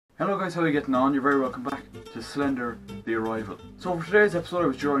Hello guys, how are you getting on? You're very welcome back to Slender the Arrival. So for today's episode I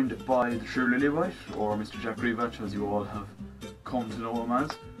was joined by the True Lillywhite, or Mr. Jack Revach as you all have come to know him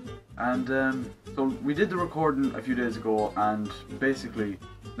as. And so we did the recording a few days ago, and basically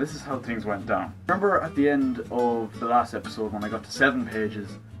this is how things went down. Remember at the end of the last episode when I got to 7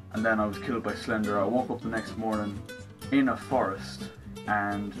 pages and then I was killed by Slender? I woke up the next morning in a forest,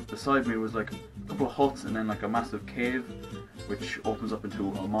 and beside me was like a couple of huts and then like a massive cave which opens up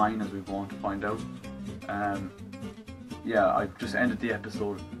into a mine, as we go on to find out. Yeah, I just ended the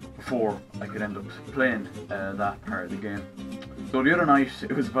episode before I could end up playing that part of the game. So the other night,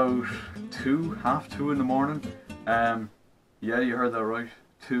 it was about half two in the morning. Yeah, you heard that right,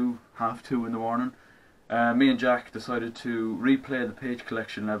 half two in the morning. Me and Jack decided to replay the page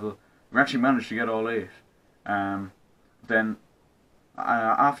collection level. We actually managed to get all 8. Then,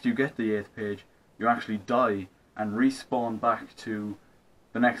 after you get the 8th page, you actually die and respawn back to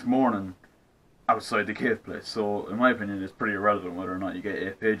the next morning outside the cave place. So in my opinion it's pretty irrelevant whether or not you get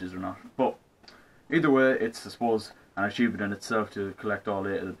 8 pages or not. But either way, it's I suppose an achievement in itself to collect all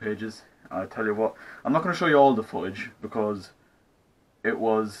 8 of the pages. I tell you what, I'm not going to show you all the footage because it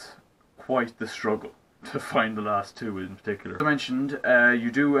was quite the struggle to find the last 2 in particular. As I mentioned, you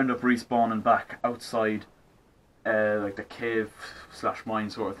do end up respawning back outside like the cave / mine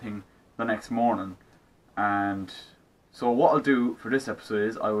sort of thing the next morning. And so what I'll do for this episode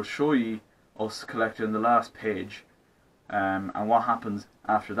is I will show you us collecting the last page and what happens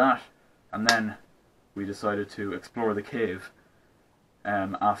after that, and then we decided to explore the cave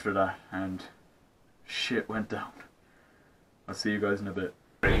after that, and shit went down. I'll see you guys in a bit.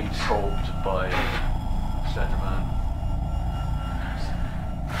 Probed by Slenderman.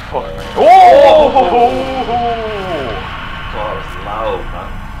 Fuck. Oh! God, it's loud, man.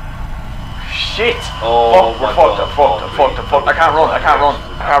 Shit! Oh, we're fucked, I'm fucked. I can't run. We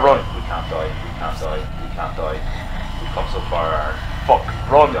can't die. We've come so far. Fuck,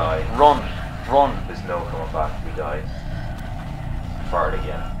 run, run. There's no coming back, we died. Fired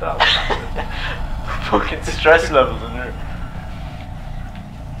again, that was Fucking stress levels in there.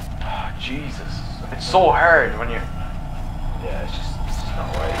 Oh, Jesus. It's so hard when you... Yeah, it's just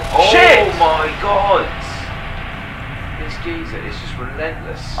not right. Shit! Oh my god! This geezer is just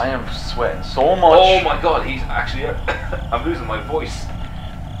relentless. I am sweating so much. Oh my god, he's actually... I'm losing my voice.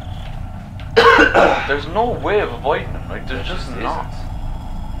 There's no way of avoiding him, like there's just not.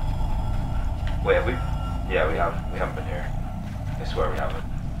 Wait, have we? Yeah, we haven't been here. I swear we haven't.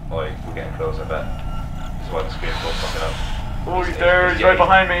 Oh, we're getting close, I bet. This is why the screen's all fucking up. Oh, he's there, he's right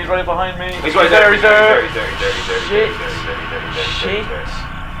behind me, He's right there. He's there. Shit.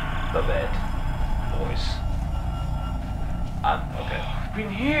 The bed. Boys. And, okay. I've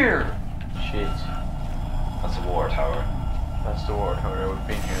been here. Shit. That's a war tower. That's the war tower, we've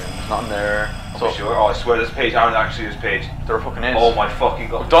been here. There's nothing there. So sure? Oh, I swear there's a page. Aaron, actually there's a page. There fucking is. Oh my fucking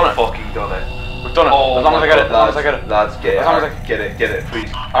god. We've done it. Fucking done it. We've done it. Oh, as long as I get it. Lads, get it. Aaron, Get it,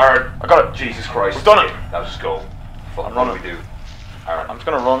 please. Aaron, I got it. Jesus Christ. We've done it. Now just go. Fuck, I'm what running. do we do? Aaron. I'm just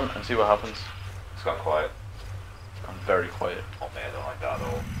gonna run and see what happens. It's gone quiet. I'm very quiet. Oh man, I don't like that at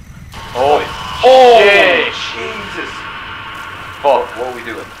all. Oh! Shit! Jesus! Fuck. What are we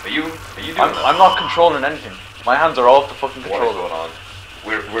doing? Are you doing that? I'm not controlling anything. My hands are off the fucking controller. What is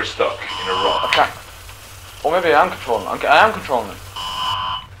going on? We're stuck in a rock. I can't. Oh, maybe I am controlling. I am controlling it.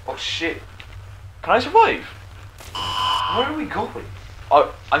 Oh shit! Can I survive? Where are we going?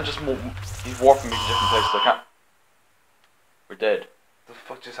 I'm just. He's warping me to different places. I can't. We're dead. The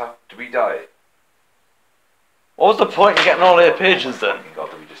fuck just happened? Did we die? What was the point in getting all 8 pages then? Oh my god,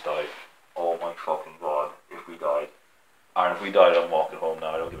 did we just die? Oh my fucking god! If we died, Aaron, if we died, I'm walking home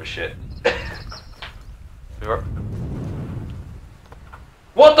now. I don't give a shit.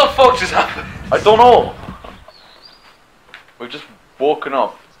 What the fuck just happened? I don't know. We've just woken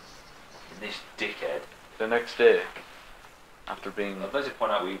up This dickhead. the next day after being. I'd like to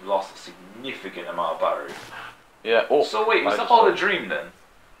point out we've lost a significant amount of battery. Yeah. Oh. So wait, was that all a dream then?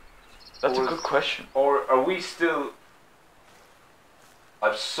 That's a good question. Or are we still? I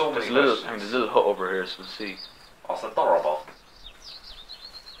have so many questions. There's a little hut over here, so we'll see. Oh, it's adorable.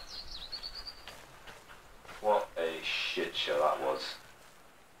 What a shit show that was.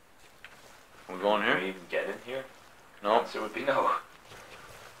 Are we going here? Can we even get in here? No. The answer would be no.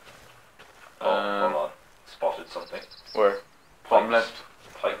 Oh, hold on. Spotted something. Where? Bottom left.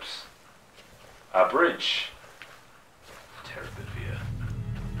 Pipes. A bridge. Terrible view.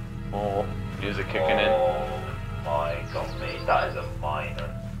 Oh, music kicking in. Oh my god, mate. That is a minor.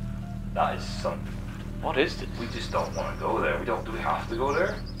 That is some... What is this? We just don't want to go there. Do we have to go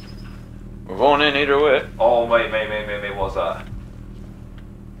there? We're going in either way. Oh, mate, what's that?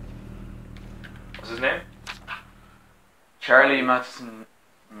 What's his name? Charlie Matheson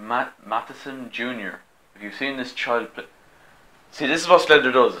Jr. Have you seen this child play? See, this is what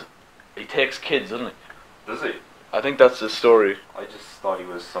Slender does. He takes kids, doesn't he? Does he? I think that's the story. I just thought he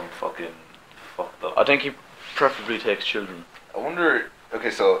was some fucking fucked up. I think he preferably takes children. I wonder.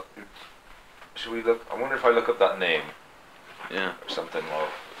 Okay, so should we look? I wonder if I look up that name. Yeah. Or something. Well,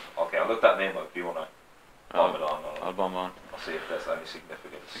 okay, I'll look that name up. Do you wanna bomb it on? I'll bomb on. I'll see if there's any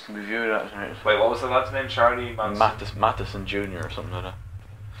significance. It can be viewed as. Wait, what was the lad's name? Charlie Matheson Jr. or something like that.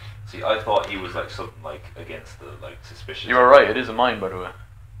 See, I thought he was like something like against the like suspicious. You were right. It is a mine, by the way.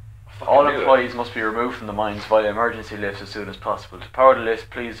 Fucking All do it. employees must be removed from the mines via emergency lifts as soon as possible. To power the lift,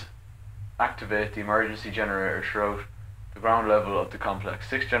 please activate the emergency generator throughout the ground level of the complex.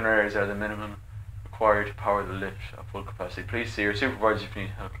 6 generators are the minimum required to power the lift at full capacity. Please see your supervisor if you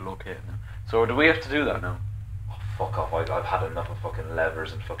need help to locate them. So do we have to do that now? Oh, fuck off! I've had enough of fucking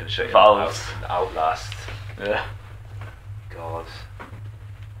levers and fucking shit. Valves. Outlast. Yeah. God.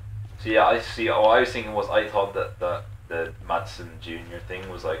 So yeah, I see. All I was thinking was I thought that the Madsen Jr. thing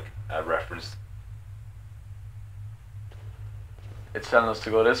was like a reference. It's telling us to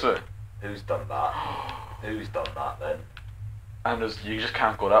go this way. Who's done that? Who's done that then? And you just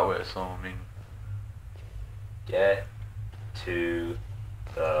can't go that way, so I mean... Get to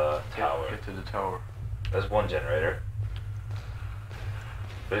the tower. Get to the tower. There's one generator.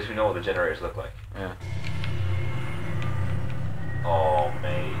 But at least we know what the generators look like. Yeah. Oh,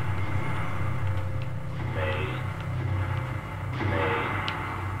 mate.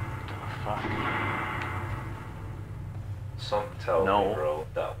 Fuck. Something tells No. me, bro,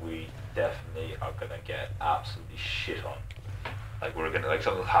 that we definitely are gonna get absolutely shit on. Like we're gonna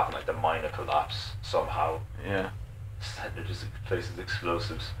something will happen, like the mine will collapse somehow. Yeah. Slender just places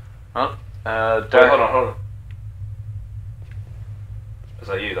explosives. Well, Wait, Dark... hold on. Is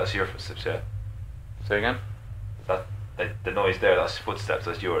that you? That's your footsteps, yeah? Say again? That the noise there, that's footsteps,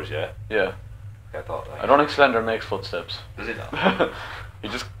 that's yours, yeah? Yeah. I thought like, I don't think Slender makes footsteps. does he not? He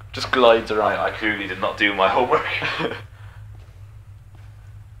just glides around. I clearly did not do my homework.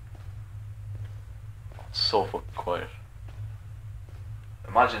 It's so fucking quiet.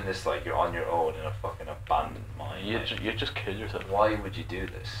 Imagine this, like you're on your own in a fucking abandoned mine. You like, just kill yourself. why would you do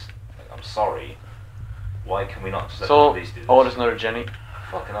this? Like, I'm sorry. Why can we not just let the So, police do this? oh, there's another Jenny.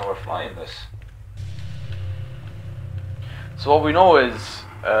 Fucking hell, we're flying this. So what we know is,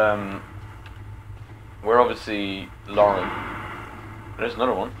 we're obviously Lauren. There's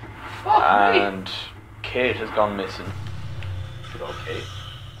another one. Fuck And Kate has gone missing. Good old Kate.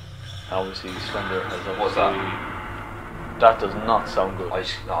 Obviously Slender has obviously... What's that? That does not sound good.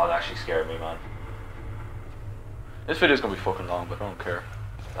 No, it actually scared me, man. This video's gonna be fucking long, but I don't care.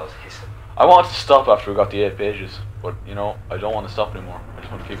 That was hissing. I wanted to stop after we got the 8 pages, but you know, I don't want to stop anymore. I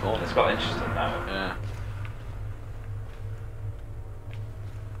just want to keep going. It's got interesting now. Yeah.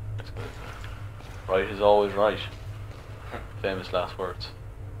 Right is always right. Famous last words.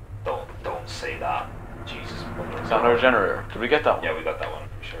 Don't say that. Jesus. Is that another generator? Did we get that one? Yeah, we got that one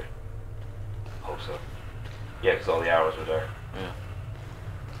for sure. Hope so. Yeah, because all the arrows were there. Yeah.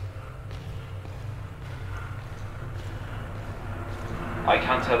 I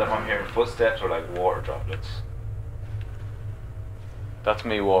can't tell if I'm hearing footsteps or like water droplets. That's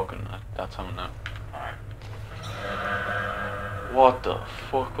me walking. That's how now. Alright. What the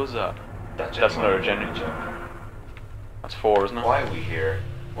fuck was that? That's another generator. That's 4, isn't it? Why are we here?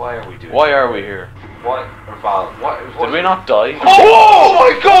 Why are we doing Why are we here? Why? Val, what Did we not die? Oh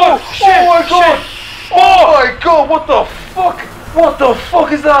my god! Shit, oh my god! shit. Oh my god, what the fuck? What the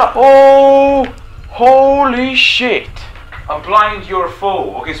fuck is that? Oh, holy shit! I'm blind your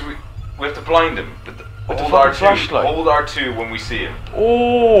foe. Okay, so we have to blind him. With the Hold fucking R2. flashlight. Hold R2 when we see him.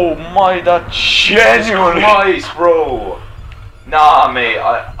 Oh my, that Jesus genuinely. Christ, bro. Nah, mate.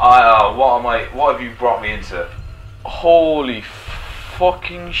 What have you brought me into? Holy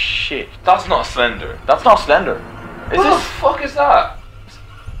fucking shit! That's not Slender. That's not Slender. Is What the this? fuck is that?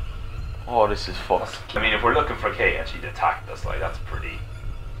 Oh, this is fucked. I mean, if we're looking for Kate and she'd attacked us, like that's pretty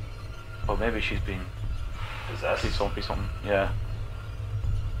Oh, maybe she's been. possessed. Please don't be something. Yeah.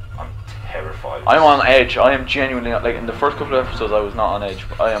 I'm terrified. I'm on edge. I am genuinely like in the first couple of episodes. I was not on edge,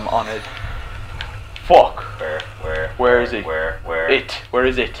 but I am on edge. Fuck. Where is he? Where? It. Where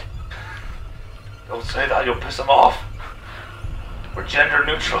is it? Don't say that. You'll piss him off. We're gender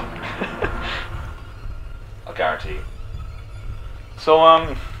neutral. I guarantee. So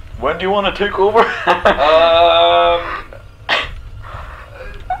when do you want to take over?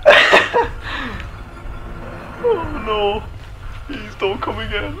 Oh no! Please don't come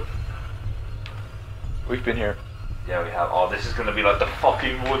again. We've been here. Yeah, we have. Oh, this is gonna be like the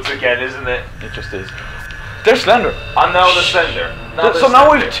fucking woods again, isn't it? It just is. They're slender. And now the slender. So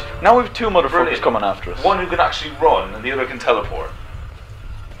now we've two motherfuckers Brilliant. coming after us. One who can actually run, and the other can teleport.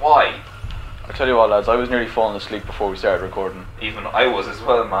 Why? I tell you what, lads, I was nearly falling asleep before we started recording. Even I was as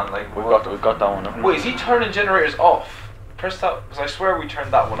well, man. Like We've got that one. Haven't we? Wait, is he turning generators off? Press that, because I swear we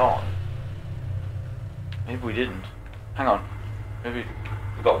turned that one on. Maybe we didn't. Hang on. Maybe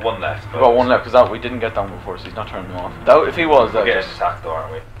We've got one left. we got one left because we didn't get that one before, so he's not turning them off. That, if he was, We're that getting just... attacked though,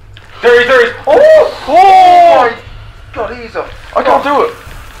 aren't we? There he is! Oh! Oh! My God, he's a... I can't do it.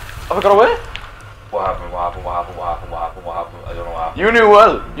 Have I got away? What happened? What happened? What happened? What happened? What happened? What happened? I don't know what happened. You knew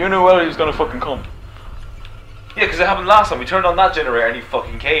well. You knew well he was gonna fucking come. Yeah, because it happened last time. We turned on that generator and he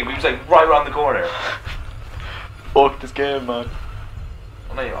fucking came. He was like right around the corner. Fuck this game, man.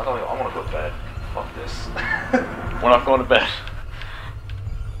 I want to go to bed. Fuck this. We're not going to bed.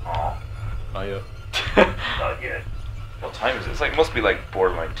 Aw. Not yet. Not yet. What time is it? It's like, it must be like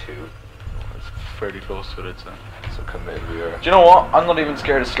borderline 2. It's fairly close to it, so. So committed we are. Do you know what? I'm not even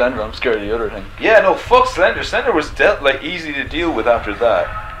scared of Slender. I'm scared of the other thing. Yeah, no, fuck Slender. Slender was like easy to deal with after that.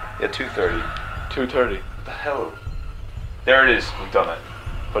 Yeah, 2:30. 2:30. What the hell? There it is. We've done it.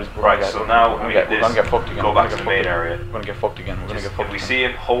 But it's Right, so now we're we gonna get get, we're gonna get fucked again. Go We're back gonna to get the main fucked area. again. We're gonna get fucked again. We're gonna get fucked If we again. see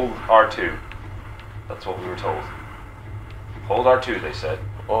him, hold R2. That's what we were told. Hold R2, they said.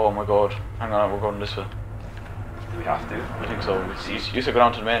 Oh my god. Hang on, we're going this way. Do we have to? I think so. You should go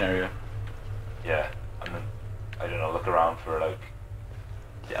down to the main area. Yeah. And then, I don't know, look around for like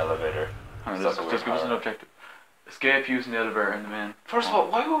the elevator. Hang on, That's just what give we're us an at. objective. Escape using the elevator in the main. First of all,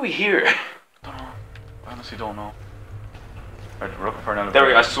 why were we here? Don't know. I honestly don't know. Right, we're looking for an elevator. There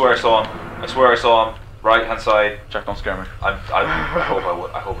we go. I swear I saw him. I swear I saw him. Right hand side. Jack, don't scare me. I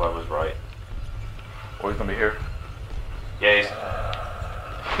hope I was right. Oh, he's gonna be here. Yeah, he's...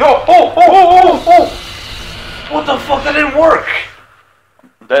 No! Oh! What the fuck? That didn't work!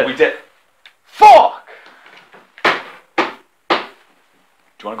 I'm dead. We did. Fuck! Do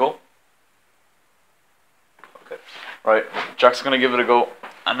you wanna go? Okay. Right, Jack's gonna give it a go,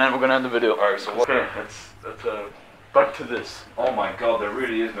 and then we're gonna end the video. Alright, so what... Let's back to this. Oh my god, there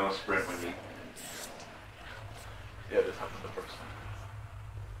really is no sprint with me. Yeah, this happened the first time.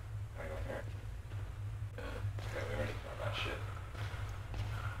 Can I go in here? Okay, we already got that shit.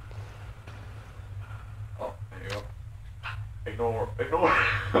 Oh, There you go. Ignore.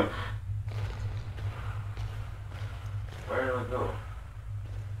 where do I go?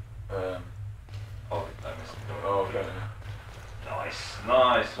 Oh, I missed the door. Oh, okay.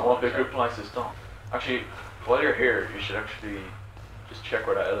 Nice. I want a good place to stop. Actually, while you're here, you should actually just check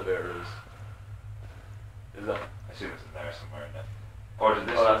where that elevator is. Is that? I assume it's in there somewhere, isn't it? Or did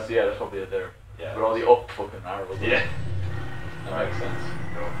this Oh, one? that's probably it there. Yeah. With all the up fucking arrows. Yeah. That makes sense.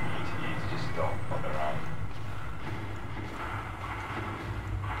 Don't eat, just don't fuck around.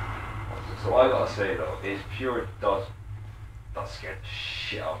 So what I gotta say though, is pure dodge. That scared the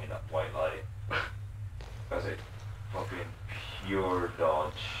shit out of me, that white light. That's it. Fucking pure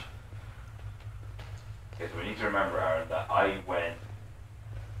dodge. Okay, so we need to remember, Aaron, that I went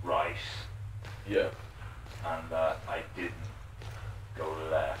right Yeah. and that I didn't go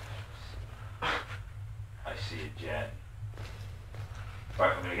left. I see a gen.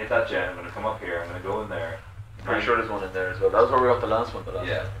 Right, I'm gonna get that gen, I'm gonna come up here, I'm gonna go in there. Pretty sure there's one in there as well. That was where we got the last one.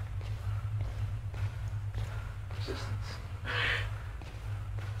 Yeah. Resistance.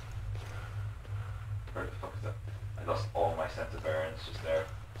 Where the fuck is that? I lost all my sense of bearings just there.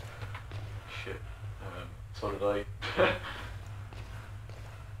 Shit. So did I.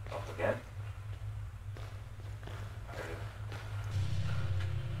 Up again. There it is.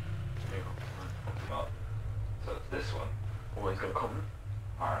 There you go. Come up. So it's this one. Oh, he's gonna come.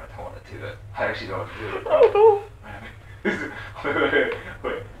 Alright, I don't want to do it. I actually don't want to do it. Oh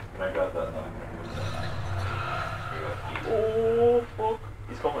Wait. Can I grab that now? Here we go. no! Oh fuck!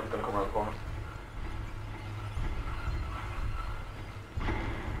 He's coming. He's gonna come around the corner.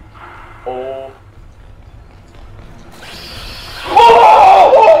 Oh!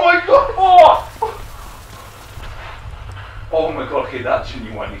 Oh my god! Oh my god! Okay, that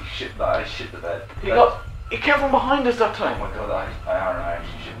genuinely shit. That I shit the bed. He came from behind us that Oh time. my god! I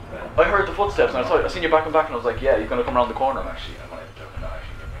actually shit the bed. I heard the footsteps and I seen you back and back and I was like, yeah, he's gonna come around the corner. I'm not even joking. That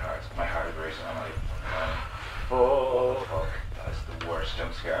actually gave me heart. My heart is racing. I'm like, Oh. fuck. That's the worst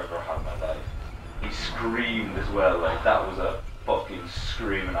jump scare I've ever had in my life. He screamed as well. Like that was a fucking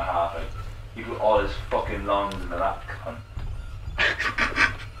scream and a half. Like he put all his fucking lungs into that cunt.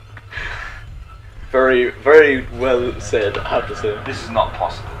 Very, very well said, I have to say. This is not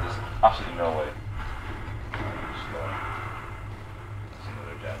possible. There's absolutely no way. Just going. There's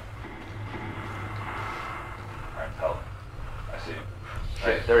another gen. Alright,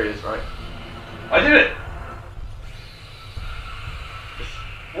 There he is, right? I did it!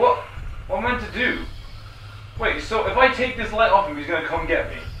 What? What am I meant to do? Wait, so if I take this light off him, he's gonna come get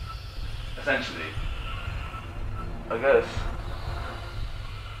me? Essentially. I guess.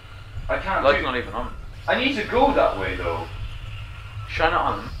 I can't Light's do... not even on. I need to go that way though. Shine it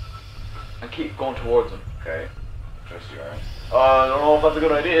on him and keep going towards him. Okay. Trust you, Aaron. I don't know if that's a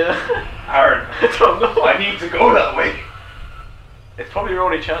good idea. Aaron, I don't know. I need to go that way. It's probably your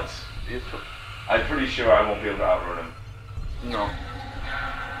only chance. I'm pretty sure I won't be able to outrun him. No.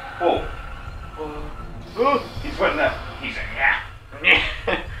 Whoa. He's went there. He's a yeah.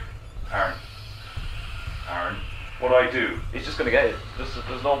 Aaron. Aaron. What do I do? He's just gonna get it.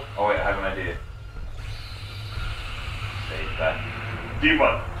 There's no. Oh wait, I have an idea. Stay back.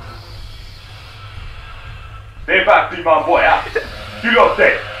 Demon! Stay back, demon boy! Ah. Do not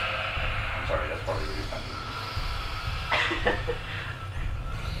stay! I'm sorry, that's probably really funny.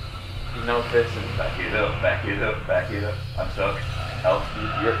 He's now facing. Back it up, back it up, back it up. I'm stuck. Help.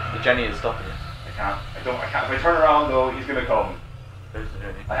 The Jenny is stopping you. I can't. I can't. If I turn around though, he's gonna come. There's the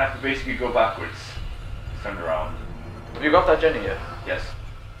Jenny. I have to basically go backwards. He's turned around. Have you got that Jenny yet? Yes.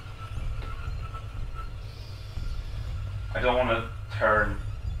 I don't want to turn.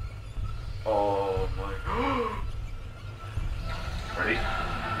 Oh my. Ready?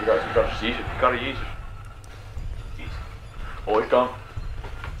 You gotta just eat it. You gotta eat it. Eat. Oh, it's gone.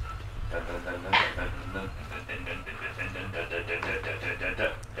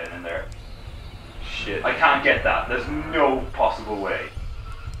 Down in there. Shit. I can't get that. There's no possible way.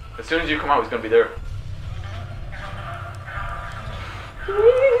 As soon as you come out, he's gonna be there.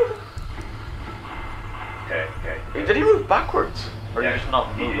 Okay, okay. Did he move backwards? Or Yeah, did he just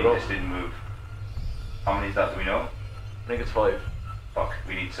not move he at all? just didn't move. How many is that? Do we know? I think it's 5. Fuck,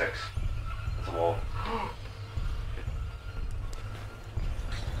 we need 6. That's a wall.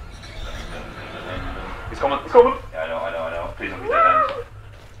 He's coming. He's coming. Yeah, I know. Please don't be dead end.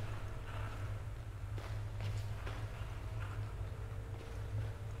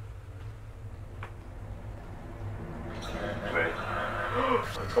 Wait.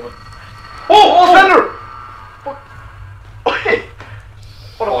 He's coming. Oh, Slender! What?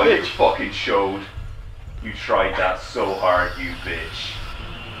 What a Oh, you bitch! fucking showed. You tried that so hard, you bitch.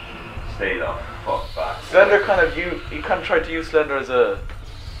 Stay the fuck back. Slender kind of he kind of tried to use Slender as a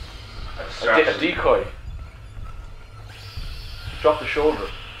decoy. Drop the shoulder.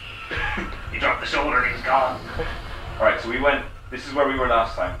 He dropped the shoulder and he's gone. Alright, so we went. This is where we were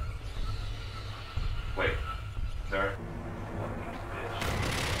last time. Wait. Is there.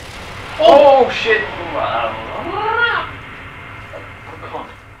 Oh shit! Wow. Come on.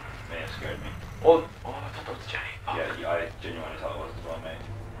 May have scared me. Oh, I thought that was Jenny. Fuck. Yeah, I genuinely thought it was as well, mate.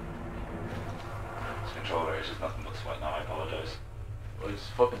 This controller is just nothing but sweat now, I apologise. It was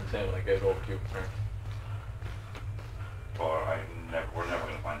fucking the same when I gave it over to you. Or we're never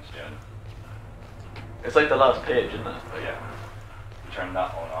going to find this Jen. It's like the last page, isn't it? But yeah. We turn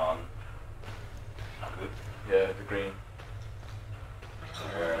that one on. Not good. Yeah, the green. So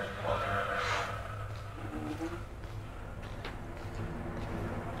where?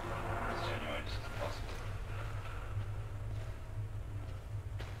 It's genuine, just impossible.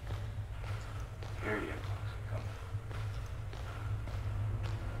 Here you come.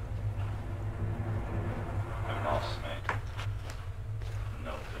 I'm lost, mate.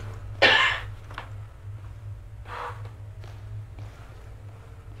 No clue.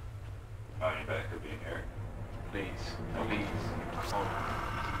 Mountain back could be in here. Please. Please. Come on.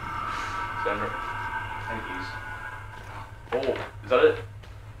 Slender. Thank yous. Oh, is that it?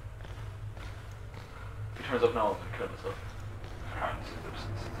 If he turns up now, I'm gonna kill myself. Alright, this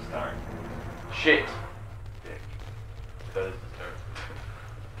is the start. Shit! Dick. That is the start.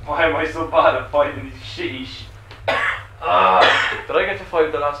 Why am I so bad at fighting these shitty Did I get to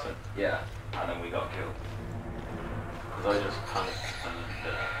 5 the last time? Yeah, and then we got killed. Because I just panicked and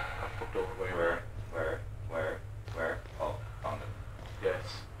then got fucked over by Where? Oh, found it. Yes.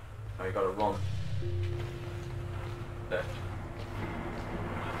 Now you gotta run. Left.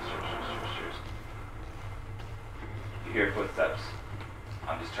 Cheers. You hear footsteps.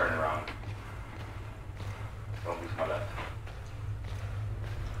 I'm just turning around. Don't move to my left.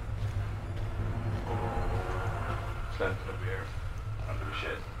 Slender's over here. I don't give a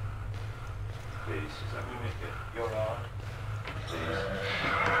shit. Please, just let me make it. You're on. Please.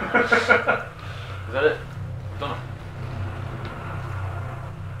 Is that it? We've done it.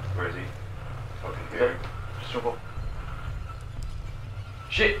 Where is he? Fucking Is here. that- Just jump up.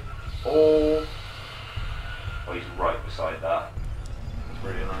 Shit! Oh! Oh, he's right beside that. That's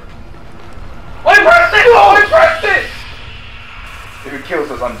really annoying. I pressed it! Oh, I pressed it! If it kills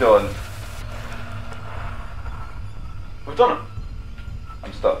us, I'm done. We've done it.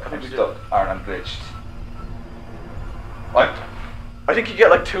 I'm stuck. I'm stuck. Aaron, I'm glitched. I think you get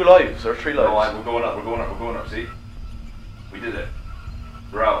like 2 lives or 3 lives. No, we're going up, we're going up, we're going up, see? We did it.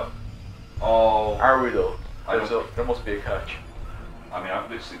 We're out. Oh. Are we though? So there must be a catch. I mean, I've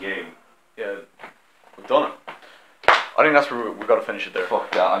glitched the game. Yeah, we've done it. I think that's where we've got to finish it there.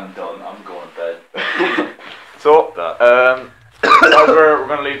 Fuck that, I'm done. I'm going to bed. So, as we're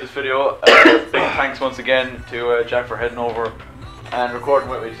going to leave this video, big thanks once again to Jack for heading over and recording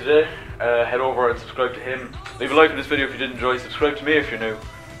with me today. Head over and subscribe to him. Leave a like on this video if you did enjoy, subscribe to me if you're new,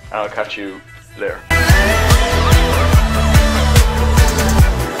 and I'll catch you later.